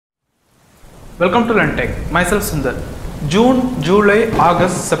Welcome to லென்டெக். Myself Sundar. June, July,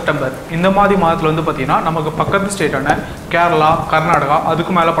 August, September இந்த மாதிரி மாதத்தில் வந்து பார்த்தீங்கன்னா நமக்கு பக்கத்து ஸ்டேட்டான கேரளா, கர்நாடகா,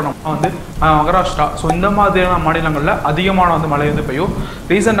 அதுக்கு மேலே பண்ணோம்னா வந்து மகாராஷ்டிரா. ஸோ இந்த மாதிரியான மாநிலங்களில் அதிகமான வந்து மழை வந்து பெய்யும்.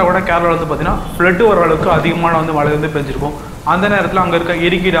 ரீசெண்டாக கூட கேரளாவில் வந்து பார்த்தீங்கன்னா ஃப்ளட்டு வர அளவுக்கு அதிகமான வந்து மழை வந்து பெஞ்சிருக்கும். அந்த நேரத்தில் அங்கே இருக்க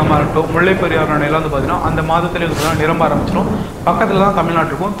இடுக்கி டேமாக இருக்கட்டும், முல்லை பெரியார் அணையெல்லாம் வந்து பார்த்தீங்கன்னா அந்த மாதத்துலேயே வந்து பார்த்தீங்கன்னா நிரம்ப ஆரம்பிச்சிடும். பக்கத்தில் தான்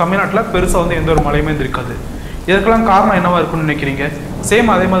தமிழ்நாடு இருக்கும். தமிழ்நாட்டில் பெருசாக வந்து எந்த ஒரு மழையுமே இருக்காது. இதுக்கெல்லாம் காரணம் என்னவா இருக்குன்னு நினைக்கிறீங்க? சேம்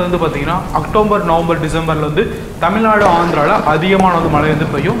அதே மாதிரி வந்து பார்த்தீங்கன்னா அக்டோபர், நவம்பர், டிசம்பரில் வந்து தமிழ்நாடு, ஆந்திராவில் அதிகமான வந்து மழை வந்து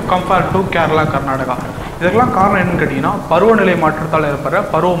பெய்யும் கம்பேர்ட் டு கேரளா, கர்நாடகா. இதுக்கெல்லாம் காரணம் என்னன்னு கேட்டிங்கன்னா பருவநிலை மாற்றத்தால் ஏற்படுற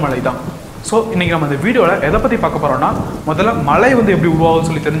பருவமழை தான். ஸோ இன்றைக்கி நம்ம இந்த வீடியோவில் எதை பற்றி பார்க்க போகிறோம்னா, முதல்ல மழை வந்து எப்படி உருவாகும்னு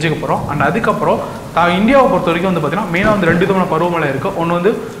சொல்லி தெரிஞ்சுக்க போகிறோம். அண்ட் அதுக்கப்புறம் இந்தியாவை பொறுத்த வரைக்கும் வந்து பார்த்தீங்கன்னா மெயினாக வந்து 2 விதமான பருவமழை இருக்குது. ஒன்று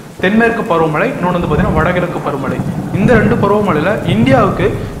வந்து தென்மேற்கு பருவமழை, இன்னொன்று வந்து பார்த்தீங்கன்னா வடகிழக்கு பருவமழை. இந்த 2 பருவமழையில் இந்தியாவுக்கு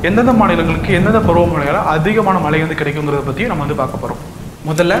எந்தெந்த மாநிலங்களுக்கு எந்தெந்த பருவமழையால் அதிகமான மழை வந்து கிடைக்குங்கிறத பற்றி நம்ம வந்து பார்க்க போகிறோம்.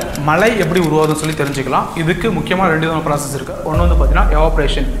 முதல்ல மழை எப்படி உருவாகுதுன்னு சொல்லி தெரிஞ்சுக்கலாம். இதுக்கு முக்கியமாக 2 விதமான ப்ராசஸ் இருக்குது. ஒன்று வந்து பார்த்தீங்கன்னா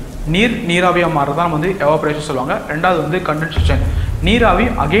எவாப்ரேஷன், நீராவியாக மாறுறது தான் நம்ம வந்து எவாப்ரேஷன் சொல்லுவாங்க. ரெண்டாவது வந்து கண்டென்சேஷன், நீராவி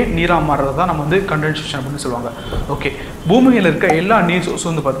அகைன் நீராக மாறுறது தான் நம்ம வந்து கண்டென்சேஷன் அப்படின்னு சொல்லுவாங்க. ஓகே, பூமியில் இருக்க எல்லா நீர் சோர்ஸ்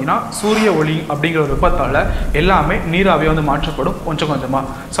வந்து பார்த்தீங்கன்னா சூரிய ஒளி அப்படிங்கிற ஒரு வெப்பத்தால் எல்லாமே நீராவியாக வந்து மாற்றப்படும் கொஞ்சம் கொஞ்சமாக.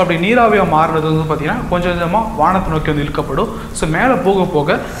 ஸோ அப்படி நீராவியாக மாறுறது வந்து பார்த்தீங்கன்னா கொஞ்சம் கொஞ்சமாக வானத்தை நோக்கி வந்து இழுக்கப்படும். ஸோ மேலே போக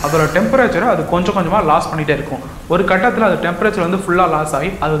போக அதோட டெம்பரேச்சரை அது கொஞ்சம் கொஞ்சமாக லாஸ் பண்ணிகிட்டே இருக்கும். ஒரு கட்டத்தில் அது டெம்பரேச்சர் வந்து ஃபுல்லாக லாஸ் ஆகி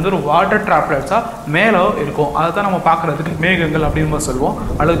அது வந்து ஒரு வாட்டர் ட்ராப்லெட்ஸாக மேலே இருக்கும். அதை தான் நம்ம பார்க்குறதுக்கு மேகங்கள் அப்படின்னு நம்ம சொல்லுவோம்,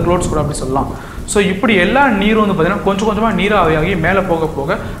 அல்லது க்ளவுட்ஸ் கூட அப்படி சொல்லலாம். ஸோ இப்படி எல்லா நீரும் வந்து பார்த்தீங்கன்னா கொஞ்சம் கொஞ்சமாக நீராவியாகி மேலே போக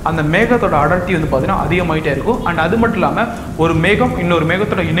போக அந்த மேகத்தோட அடர்த்தி வந்து பார்த்தீங்கன்னா அதிகமாகிட்டே இருக்கும். அண்ட் அது மட்டும் இல்லாமல் ஒரு மேகம் இன்னொரு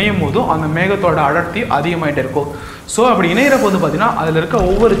மேகத்தோட இணையும் போதும் அந்த மேகத்தோட அடர்த்தி அதிகமாகிட்டே இருக்கும். ஸோ அப்படி இணையிறப்போ வந்து பார்த்தீங்கன்னா அதில் இருக்க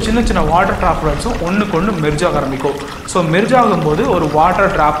ஒவ்வொரு சின்ன சின்ன வாட்டர் ட்ராப்லெட்ஸும் ஒன்றுக்கு ஒன்று மெர்ஜ் ஆக ஆரம்பிக்கும். ஸோ மெர்ஜ் ஆகும்போது ஒரு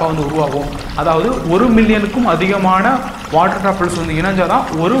வாட்டர் ட்ராப்பாக வந்து உருவாகும். அதாவது 1 மில்லியனுக்கும் அதிகமான வாட்டர் ட்ராப்லெட்ஸ் வந்து இணைஞ்சால் தான்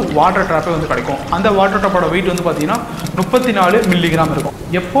ஒரு வாட்டர் ட்ராப்பே வந்து கிடைக்கும். அந்த வாட்டர் ட்ராப்போட வெயிட் வந்து பார்த்தீங்கன்னா 34 மில்லிகிராம் இருக்கும்.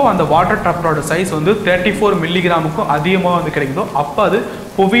 எப்போ அந்த வாட்டர் ட்ராப்போட சைஸ் வந்து 34 மில்லிகிராமுக்கும் அதிகமாக வந்து கிடைக்குதோ அப்போ அது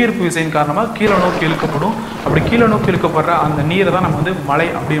புவியீர்ப்பு விசையின் காரணமாக கீழே நோக்கி இழுக்கப்படும். அப்படி கீழே நோக்கி இழுக்கப்படுற அந்த நீரை தான் நம்ம வந்து மழை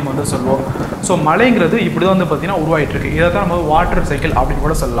அப்படின்னு வந்து சொல்லுவோம். ஸோ மழைங்கிறது இப்படி தான் வந்து பார்த்தீங்கன்னா உருவாகிட்டு இருக்கு. இதை தான் நம்ம வாட்டர் சைக்கிள் அப்படின்னு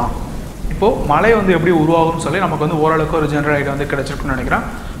கூட சொல்லலாம். இப்போது மழை வந்து எப்படி உருவாகும்னு சொல்லி நமக்கு வந்து ஓரளவுக்கு ஒரு ஜெனரல் ஐடியா வந்து கிடைச்சிருக்குன்னு நினைக்கிறேன்.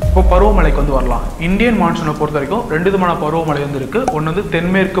 இப்போ பருவமழைக்கு வந்து வரலாம். இந்தியன் மான்சூனை பொறுத்த வரைக்கும் 2 விதமான பருவமழை வந்து இருக்குது. ஒன்று வந்து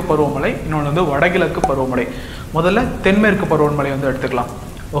தென்மேற்கு பருவமழை, இன்னொன்று வந்து வடகிழக்கு பருவமழை. முதல்ல தென்மேற்கு பருவமழை வந்து எடுத்துக்கலாம்.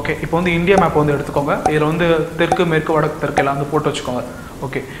 ஓகே, இப்போ வந்து இந்தியா மேப் வந்து எடுத்துக்கோங்க. இதில் வந்து தெற்கு, மேற்கு, வடக்கு, தெற்கு எல்லாம் வந்து போட்டு வச்சுக்கோங்க.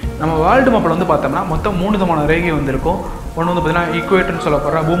 ஓகே, நம்ம வேர்ல்டு மேப்பில் வந்து பார்த்தோம்னா மொத்தம் 3 விதமான ரேகை வந்து இருக்கும். ஒன்று வந்து பார்த்தீங்கன்னா ஈக்குவேட்டர்னு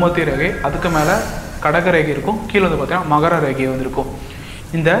சொல்லப்படுற பூமத்திய ரேகை, அதுக்கு மேலே கடக ரேகை இருக்கும், கீழே வந்து பார்த்தீங்கன்னா மகர ரேகை வந்து இருக்கும்.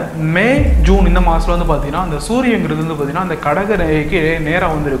 இந்த மே, ஜூன் இந்த மாதத்தில் வந்து பார்த்தீங்கன்னா அந்த சூரியங்கிறது வந்து பார்த்தீங்கன்னா அந்த கடக ரேகைக்கு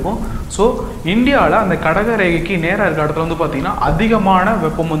நேராக வந்து இருக்கும். ஸோ இந்தியாவில் அந்த கடக ரேகைக்கு நேராக இருக்க இடத்துல வந்து பார்த்தீங்கன்னா அதிகமான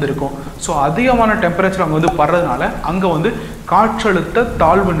வெப்பம் வந்து இருக்கும். ஸோ அதிகமான டெம்பரேச்சர் அங்கே வந்து படுறதுனால அங்கே வந்து காற்றழுத்த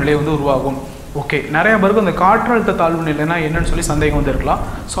தாழ்வு நிலை வந்து உருவாகும். ஓகே, நிறைய பேருக்கு அந்த காற்றழுத்த தாழ்வு நிலைனா என்னன்னு சொல்லி சந்தேகம் வந்து இருக்கலாம்.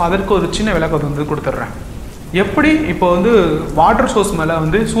 ஸோ அதற்கு ஒரு சின்ன விளக்கத்தை வந்து கொடுத்துட்றேன். எப்படி இப்போ வந்து வாட்டர் சோர்ஸ் மேலே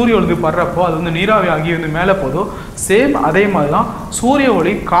வந்து சூரிய ஒளி படுறப்போ அது வந்து நீராவி ஆகி வந்து மேலே போதும், சேம் அதே மாதிரி தான் சூரிய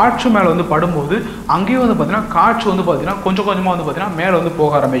ஒளி காற்று மேலே வந்து படும்போது அங்கேயும் வந்து பார்த்தீங்கன்னா காற்று வந்து பார்த்தீங்கன்னா கொஞ்சம் கொஞ்சமாக வந்து பார்த்தீங்கன்னா மேலே வந்து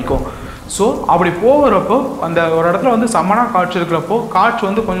போக ஆரம்பிக்கும். ஸோ அப்படி போகிறப்போ அந்த ஒரு இடத்துல வந்து சமனாக காற்று இருக்கிறப்போ காற்று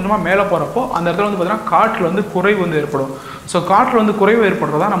வந்து கொஞ்சமாக மேலே போகிறப்போ அந்த இடத்துல வந்து பார்த்தீங்கன்னா காற்றில் வந்து குறைவு வந்து ஏற்படும். ஸோ காற்றில் வந்து குறைவு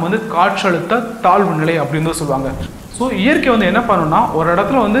ஏற்படுறதா நம்ம வந்து காற்றழுத்த தாழ்வு நிலை அப்படின்னு சொல்லுவாங்க. ஸோ இயற்கை வந்து என்ன பண்ணணும்னா ஒரு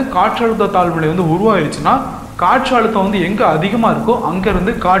இடத்துல வந்து காற்றழுத்த தாழ்வு நிலை வந்து உருவாயிருச்சுன்னா காற்று அழுத்தம் வந்து எங்கே அதிகமாக இருக்கோ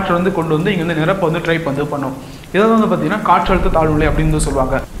அங்கேருந்து காற்று வந்து கொண்டு வந்து இங்கே வந்து நிரப்ப வந்து ட்ரை பண்ணும். இதை வந்து பார்த்தீங்கன்னா காற்றழுத்த தாழ்வு நிலை அப்படின்னு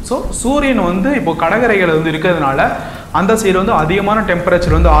சொல்லுவாங்க. ஸோ சூரியன் வந்து இப்போ கடகரைகள் வந்து இருக்கிறதுனால அந்த சைடு வந்து அதிகமான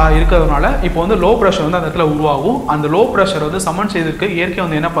டெம்பரேச்சர் வந்து இருக்கிறதுனால இப்போ வந்து லோ ப்ரெஷர் வந்து அந்த இடத்துல உருவாகும். அந்த லோ ப்ரெஷர் வந்து சமன் செய்திருக்கு இயற்கை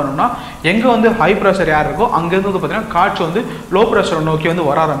வந்து என்ன பண்ணணும்னா எங்கே வந்து ஹை ப்ரெஷர் யார் இருக்கோ அங்கேருந்து வந்து பார்த்தீங்கன்னா காற்று வந்து லோ ப்ரெஷரை நோக்கி வந்து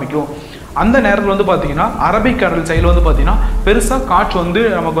வர ஆரம்பிக்கும். அந்த நேரத்தில் வந்து பார்த்தீங்கன்னா அரபிக்கடல் சைடில் வந்து பார்த்தீங்கன்னா பெருசாக காற்று வந்து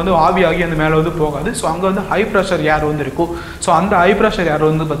நமக்கு வந்து ஆவியாகி அந்த மேலே வந்து போகாது. ஸோ அங்கே வந்து ஹை ப்ரெஷர் ஏர் வந்து இருக்கும். ஸோ அந்த ஹை ப்ரெஷர் ஏர்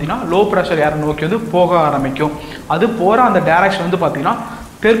வந்து பார்த்தீங்கன்னா லோ ப்ரெஷர் ஏரை நோக்கி வந்து போக ஆரம்பிக்கும். அது போகிற அந்த டைரக்ஷன் வந்து பார்த்தீங்கன்னா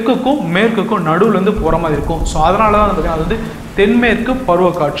தெற்குக்கும் மேற்குக்கும் நடுவில் வந்து போகிற மாதிரி இருக்கும். ஸோ அதனால தான் வந்து பார்த்தீங்கன்னா அது வந்து தென்மேற்கு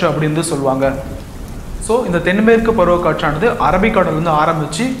பருவக்காற்று அப்படின்னு சொல்லுவாங்க. ஸோ இந்த தென்மேற்கு பருவக்காற்றானது அரபிக்கடல் வந்து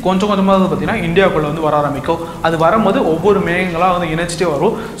ஆரம்பித்து கொஞ்சம் கொஞ்சமாக வந்து பார்த்தீங்கன்னா இந்தியாவுக்குள்ளே வந்து வர ஆரம்பிக்கும். அது வரும்போது ஒவ்வொரு மேகங்களாக வந்து இணைச்சிட்டே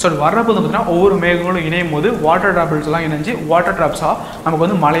வரும். ஸோ அது வர்றப்போ வந்து பார்த்தீங்கன்னா ஒவ்வொரு மேகங்களும் இணையும் போது வாட்டர் ட்ராப்லெட்ஸ் எல்லாம் இணைஞ்சு வாட்டர் ட்ராப்ஸாக நமக்கு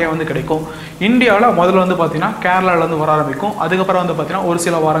வந்து மழையாக வந்து கிடைக்கும். இந்தியாவில் முதல்ல வந்து பார்த்தீங்கன்னா கேரளாவில் வந்து வர ஆரம்பிக்கும். அதுக்கப்புறம் வந்து பார்த்தீங்கன்னா ஒரு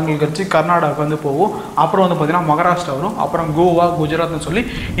சில வாரங்கள் கழிச்சு கர்நாடகாவுக்கு வந்து போகும். அப்புறம் வந்து பார்த்தீங்கன்னா மகாராஷ்டிரா வரும். அப்புறம் கோவா, குஜராத்னு சொல்லி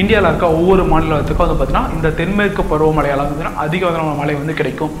இந்தியாவில் இருக்க ஒவ்வொரு மாநிலத்துக்கும் வந்து பார்த்தீங்கன்னா இந்த தென்மேற்கு பருவமழையால் வந்து பார்த்தீங்கன்னா அதிக மழை வந்து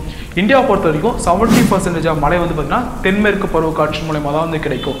கிடைக்கும். இந்தியாவை பொறுத்த வரைக்கும் 70% மழை வந்து பார்த்தீங்கன்னா தென்மேற்கு பருவக்காற்று மூலமாக தான் வந்து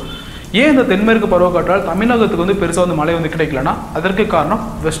கிடைக்கும். ஏன் இந்த தென்மேற்கு பருவக்காற்றால் தமிழகத்துக்கு வந்து பெருசாக வந்து மழை வந்து கிடைக்கலன்னா அதற்கு காரணம்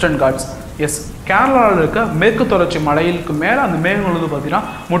வெஸ்டர்ன் காட்ஸ். எஸ், கேரளாவில் இருக்க மேற்கு தொடர்ச்சி மலைகளுக்கு மேலே அந்த மேகங்கள் வந்து பார்த்தீங்கன்னா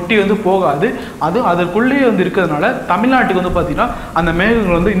முட்டி வந்து போகாது. அது அதற்குள்ளேயே வந்து இருக்கிறதுனால தமிழ்நாட்டுக்கு வந்து பார்த்தீங்கன்னா அந்த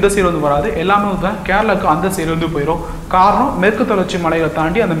மேகங்கள் வந்து இந்த சைடு வந்து வராது, எல்லாமே வந்து கேரளாவுக்கு அந்த சைடு வந்து போயிடும். காரணம் மேற்கு தொடர்ச்சி மலைகளை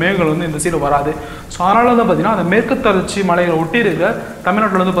தாண்டி அந்த மேகங்கள் வந்து இந்த சைடு வராது. ஸோ அதனால வந்து பார்த்தீங்கன்னா அந்த மேற்கு தொடர்ச்சி மலைகளை ஒட்டி இருக்கிற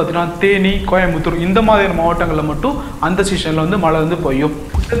தமிழ்நாட்டில் வந்து பார்த்தீங்கன்னா தேனி, கோயம்புத்தூர் இந்த மாதிரியான மாவட்டங்களில் மட்டும் அந்த சீசனில் வந்து மழை வந்து பெய்யும்.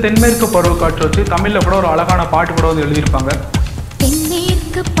 தென்மேற்கு பருவக்காற்று வச்சு தமிழில் கூட ஒரு அழகான பாட்டு கூட வந்து எழுதியிருப்பாங்க.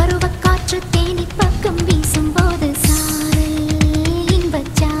 தென்மேற்கு பருவக்காற்று தேனி பக்கம் வீசும்போது சாரல்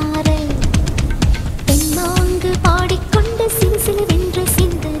இன்பச் சாரல் தென்மாங்கு பாடிக்கொண்டு சிறுசிறு வென்று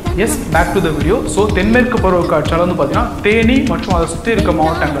சிந்துதான். S, back to the video. So தென்மேற்கு பருவக்காற்றால் வந்து பார்த்தீங்கன்னா தேனி மற்றும் அதை சுற்றி இருக்க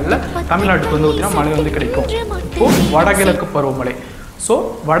மாவட்டங்களில் தமிழ்நாட்டுக்கு வந்து பார்த்தீங்கன்னா மழை வந்து கிடைக்கும். இப்போது வடகிழக்கு பருவமழை. ஸோ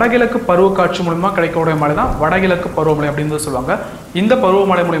வடகிழக்கு பருவக்காற்று மூலமா கிடைக்கக்கூடிய மழை தான் வடகிழக்கு பருவமழை அப்படின்னு சொல்லுவாங்க. இந்த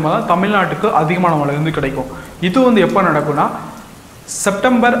பருவமழை மூலமா தான் தமிழ்நாட்டுக்கு அதிகமான மழை வந்து கிடைக்கும். இது வந்து எப்போ நடக்கும்னா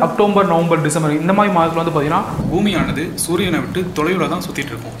செப்டம்பர், அக்டோபர், நவம்பர், டிசம்பர் இந்த மாதிரி மாதத்தில் வந்து பார்த்தீங்கன்னா பூமியானது சூரியனை விட்டு தொலைவில் தான்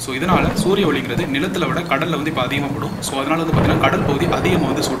சுற்றிட்டு இருக்கும். ஸோ இதனால் சூரிய ஒளிங்கிறது நிலத்தில் விட கடலில் வந்து இப்போ அதிகமாகப்படும். ஸோ அதனால் வந்து பார்த்தீங்கன்னா கடல் பகுதி அதிகமாக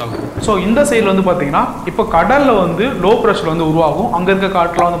வந்து சூட்டாகும். ஸோ இந்த சைடில் வந்து பார்த்தீங்கன்னா இப்போ கடலில் வந்து லோ ப்ரெஷர் வந்து உருவாகும். அங்கே இருக்க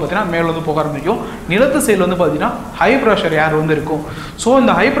காற்றெலாம் வந்து பார்த்தீங்கன்னா மேலே வந்து போக ஆரம்பிக்கும். நிலத்து சைடில் வந்து பார்த்தீங்கன்னா ஹை ப்ரெஷர் ஏர் வந்து இருக்கும். ஸோ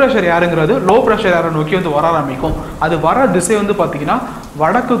இந்த ஹை ப்ரெஷர் ஏருங்கிறது லோ ப்ரெஷர் ஏரை நோக்கி வந்து வர ஆரம்பிக்கும். அது வர திசை வந்து பார்த்தீங்கன்னா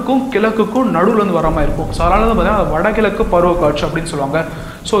வடக்குக்கும் கிழக்குக்கும் நடுவில் வந்து வர மாதிரி இருக்கும். ஸோ அதனால வந்து பார்த்தீங்கன்னா வடகிழக்கு பருவக்காற்று அப்படின்னு சொல்லுவாங்க.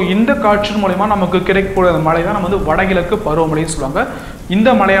 ஸோ இந்த காற்றின் மூலமா நமக்கு கிடைக்கக்கூடிய மழை தான் நம்ம வந்து வடகிழக்கு பருவமழைன்னு சொல்லுவாங்க. இந்த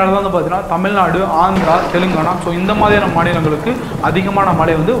மழையால் தான் வந்து பார்த்தீங்கன்னா தமிழ்நாடு, ஆந்திரா, தெலுங்கானா ஸோ இந்த மாதிரியான மாநிலங்களுக்கு அதிகமான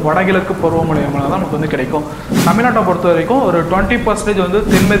மழை வந்து வடகிழக்கு பருவமழை தான் நமக்கு வந்து கிடைக்கும். தமிழ்நாட்டை பொறுத்த வரைக்கும் ஒரு 20% வந்து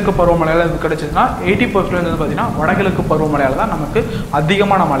தென்மேற்கு பருவமழையால் இது கிடைச்சதுன்னா 80% வந்து பார்த்தீங்கன்னா வடகிழக்கு பருவமழையால் தான் நமக்கு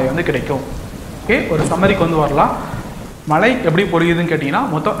அதிகமான மழை வந்து கிடைக்கும். ஓகே, ஒரு சம்மரிக்கு வந்து வரலாம். மழை எப்படி பொழியுதுன்னு கேட்டிங்கன்னா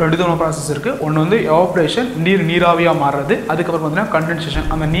மொத்தம் 2 விதமான ப்ராசஸ் இருக்குது. ஒன்று வந்து எவாப்ரேஷன், நீராவியாக மாறுறது. அதுக்கப்புறம் பார்த்தீங்கன்னா கண்டென்சேஷன்,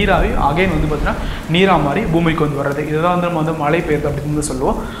 அந்த நீராவி அகைன் வந்து பார்த்தீங்கன்னா நீராக மாறி பூமிக்கு வந்து வர்றது. இதுதான் வந்து நம்ம வந்து மழை பெய்யுது அப்படின்னு வந்து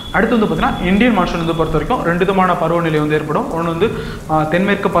சொல்லுவோம். அடுத்து வந்து பார்த்தீங்கன்னா இந்தியன் மான்சூன் வந்து பொறுத்த வரைக்கும் 2 விதமான பருவநிலை வந்து ஏற்படும். ஒன்று வந்து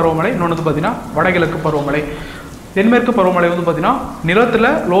தென்மேற்கு பருவமழை, இன்னொன்று வந்து பார்த்தீங்கன்னா வடகிழக்கு பருவமழை. தென்மேற்கு பருவமழை வந்து பார்த்தீங்கன்னா நிலத்தில்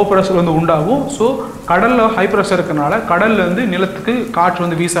லோ ப்ரெஷர் வந்து உண்டாகும். ஸோ கடலில் ஹை ப்ரெஷர் இருக்கிறனால கடல்லேருந்து நிலத்துக்கு காற்று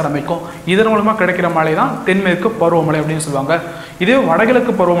வந்து வீச ஆரம்பிக்கும். இதன் மூலமாக கிடைக்கிற மழை தான் தென்மேற்கு பருவமழை அப்படின்னு சொல்லுவாங்க. இதே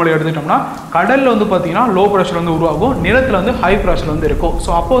வடகிழக்கு பருவமழை எடுத்துட்டோம்னா கடலில் வந்து பார்த்தீங்கன்னா லோ ப்ரெஷர் வந்து உருவாகும், நிலத்தில் வந்து ஹை ப்ரெஷர் வந்து இருக்கும். ஸோ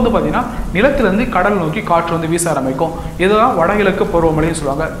அப்போ வந்து பார்த்தீங்கன்னா நிலத்திலேருந்து கடல் நோக்கி காற்று வந்து வீச ஆரம்பிக்கும். இதுதான் வடகிழக்கு பருவமழைன்னு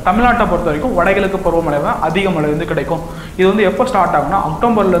சொல்லுவாங்க. தமிழ்நாட்டை பொறுத்த வரைக்கும் வடகிழக்கு பருவமழை தான் அதிக மழை வந்து கிடைக்கும். இது வந்து எப்போ ஸ்டார்ட் ஆகும்னா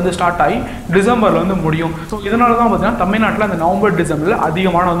அக்டோபர்லேருந்து ஸ்டார்ட் ஆகி டிசம்பரில் வந்து முடியும். ஸோ இதனால தான் பார்த்தீங்கன்னா தமிழ்நாட்டில் அந்த நவம்பர், டிசம்பரில்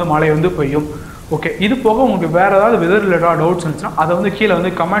அதிகமான வந்து மழை வந்து பெய்யும். ஓகே, இது போக உங்களுக்கு வேறு ஏதாவது வெதர் ரிலேட்டடாக டவுட்ஸ் இருந்துச்சுன்னா அதை வந்து கீழே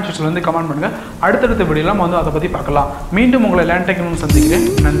வந்து கமெண்ட் செக்ஷனில் வந்து கமெண்ட் பண்ணுங்கள். அடுத்தடுத்த வீடியோலாம் வந்து அதை பற்றி பார்க்கலாம். மீண்டும் உங்களை லேண்ட் டெக்னாலஜி சந்திக்கிறேன்.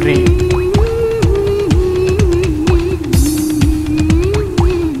 நன்றி.